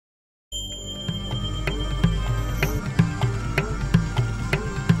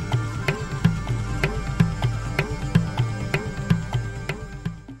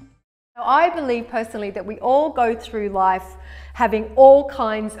I believe personally that we all go through life having all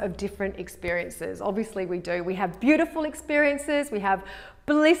kinds of different experiences. Obviously we do. We have beautiful experiences, we have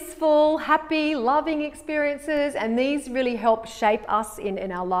blissful, happy, loving experiences, and these really help shape us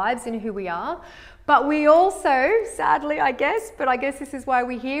in our lives and who we are. But we also, sadly I guess, but I guess this is why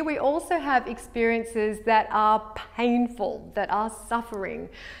we're here, we also have experiences that are painful, that are suffering.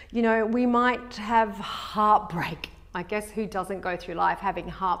 You know, we might have heartbreak. I guess who doesn't go through life having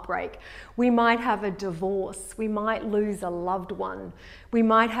heartbreak? We might have a divorce. We might lose a loved one. We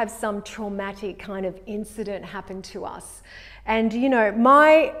might have some traumatic kind of incident happen to us. And you know,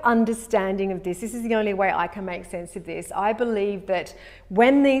 my understanding of this is the only way I can make sense of this. I believe that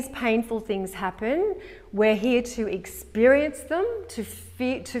when these painful things happen, we're here to experience them,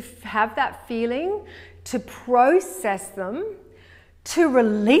 to have that feeling, to process them, to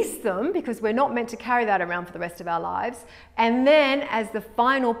release them, because we're not meant to carry that around for the rest of our lives, and then as the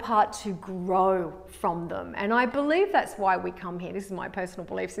final part, to grow from them. And I believe that's why we come here. This is my personal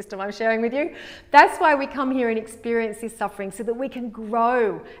belief system I'm sharing with you. That's why we come here and experience this suffering, so that we can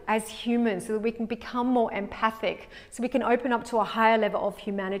grow as humans, so that we can become more empathic, so we can open up to a higher level of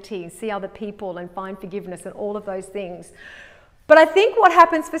humanity and see other people and find forgiveness and all of those things. But I think what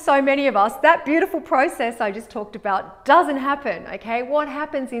happens for so many of us, that beautiful process I just talked about, doesn't happen, okay? What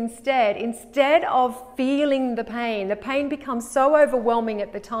happens instead of feeling the pain becomes so overwhelming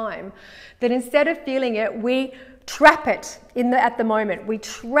at the time that instead of feeling it, we trap it at the moment. We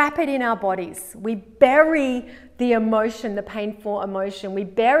trap it in our bodies. We bury the emotion, the painful emotion. We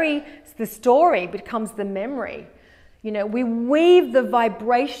bury the story, becomes the memory. You know, we weave the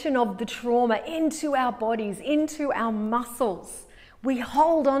vibration of the trauma into our bodies, into our muscles. We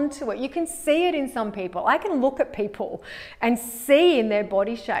hold on to it. You can see it in some people. I can look at people and see in their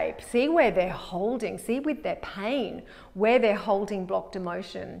body shape, see where they're holding, see with their pain, where they're holding blocked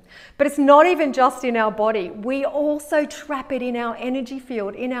emotion. But it's not even just in our body. We also trap it in our energy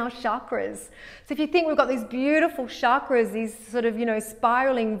field, in our chakras. So if you think we've got these beautiful chakras, these sort of, you know,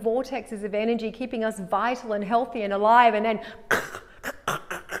 spiraling vortexes of energy keeping us vital and healthy and alive, and then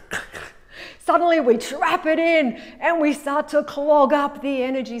suddenly we trap it in and we start to clog up the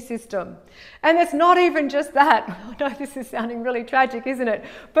energy system. And it's not even just that. I know this is sounding really tragic, isn't it?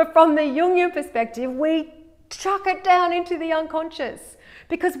 But from the Jungian perspective, we chuck it down into the unconscious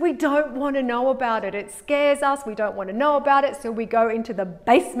because we don't want to know about it. It scares us. We don't want to know about it. So we go into the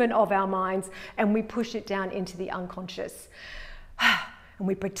basement of our minds and we push it down into the unconscious. And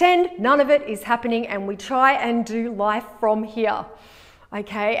we pretend none of it is happening and we try and do life from here.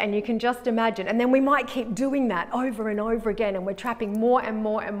 Okay, and you can just imagine. And then we might keep doing that over and over again, and we're trapping more and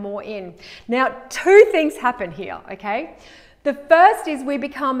more and more in. Now, two things happen here, okay? The first is we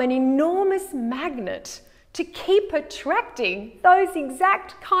become an enormous magnet to keep attracting those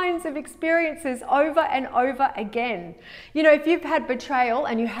exact kinds of experiences over and over again. You know, if you've had betrayal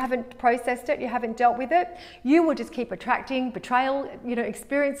and you haven't processed it, you haven't dealt with it, you will just keep attracting betrayal, you know,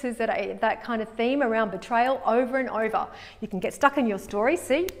 experiences that kind of theme around betrayal over and over. You can get stuck in your story.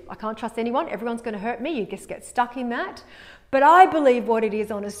 See, I can't trust anyone. Everyone's going to hurt me. You just get stuck in that. But I believe what it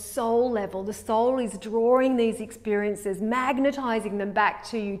is on a soul level, the soul is drawing these experiences, magnetizing them back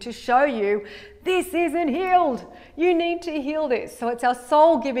to you to show you this isn't healed. You need to heal this. So it's our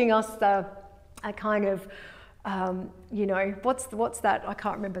soul giving us a kind of, you know, what's that? I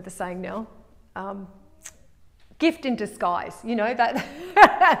can't remember the saying now. Gift in disguise, you know,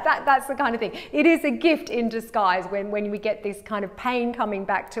 that's the kind of thing. It is a gift in disguise when we get this kind of pain coming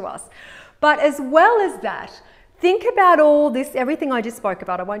back to us. But as well as that, think about all this, everything I just spoke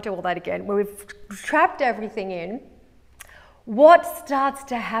about. I won't do all that again, where we've trapped everything in. What starts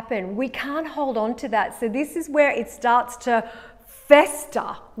to happen? We can't hold on to that. So this is where it starts to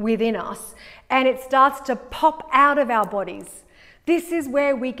fester within us and it starts to pop out of our bodies. This is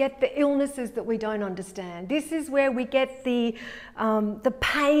where we get the illnesses that we don't understand. This is where we get the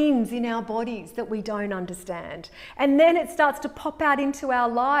pains in our bodies that we don't understand. And then it starts to pop out into our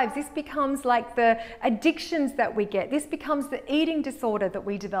lives. This becomes like the addictions that we get. This becomes the eating disorder that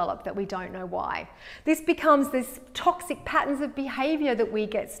we develop that we don't know why. This becomes this toxic patterns of behavior that we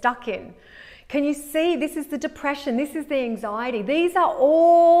get stuck in. Can you see? This is the depression. This is the anxiety. These are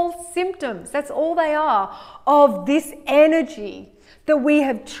all symptoms. That's all they are of this energy that we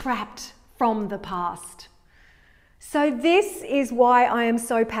have trapped from the past. So this is why I am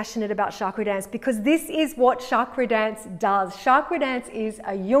so passionate about Chakradance, because this is what Chakradance does. Chakradance is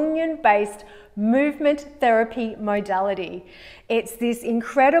a Jungian-based movement therapy modality. It's this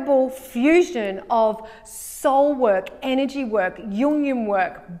incredible fusion of soul work, energy work, Jungian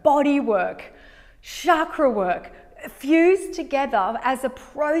work, body work, chakra work, fused together as a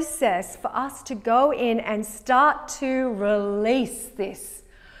process for us to go in and start to release this.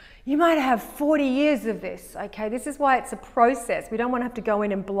 You might have 40 years of this, okay? This is why it's a process. We don't want to have to go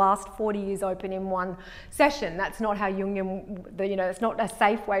in and blast 40 years open in one session. That's not how Jungian, it's not a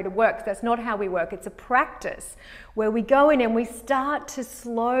safe way to work. That's not how we work. It's a practice where we go in and we start to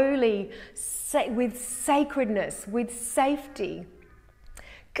slowly, with sacredness, with safety,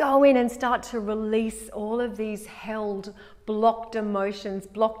 go in and start to release all of these held, blocked emotions,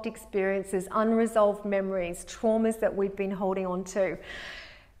 blocked experiences, unresolved memories, traumas that we've been holding on to.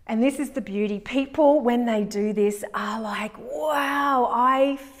 And this is the beauty. People, when they do this, are like, wow,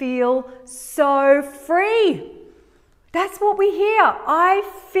 I feel so free. That's what we hear. I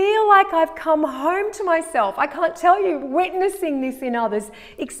feel like I've come home to myself. I can't tell you, witnessing this in others,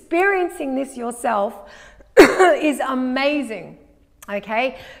 experiencing this yourself is amazing.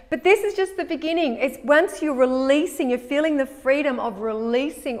 Okay, but this is just the beginning. It's once you're releasing, you're feeling the freedom of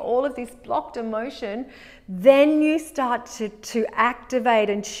releasing all of this blocked emotion, then you start to activate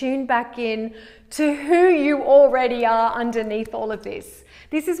and tune back in to who you already are underneath all of this.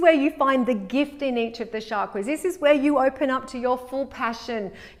 This is where you find the gift in each of the chakras. This is where you open up to your full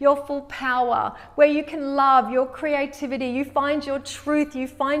passion, your full power, where you can love, your creativity, you find your truth, you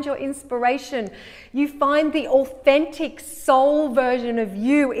find your inspiration, you find the authentic soul version of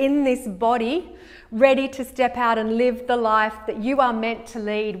you in this body, ready to step out and live the life that you are meant to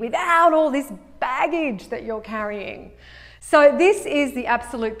lead without all this baggage that you're carrying. So this is the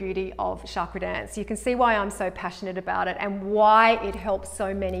absolute beauty of Chakradance. You can see why I'm so passionate about it and why it helps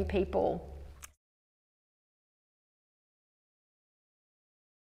so many people.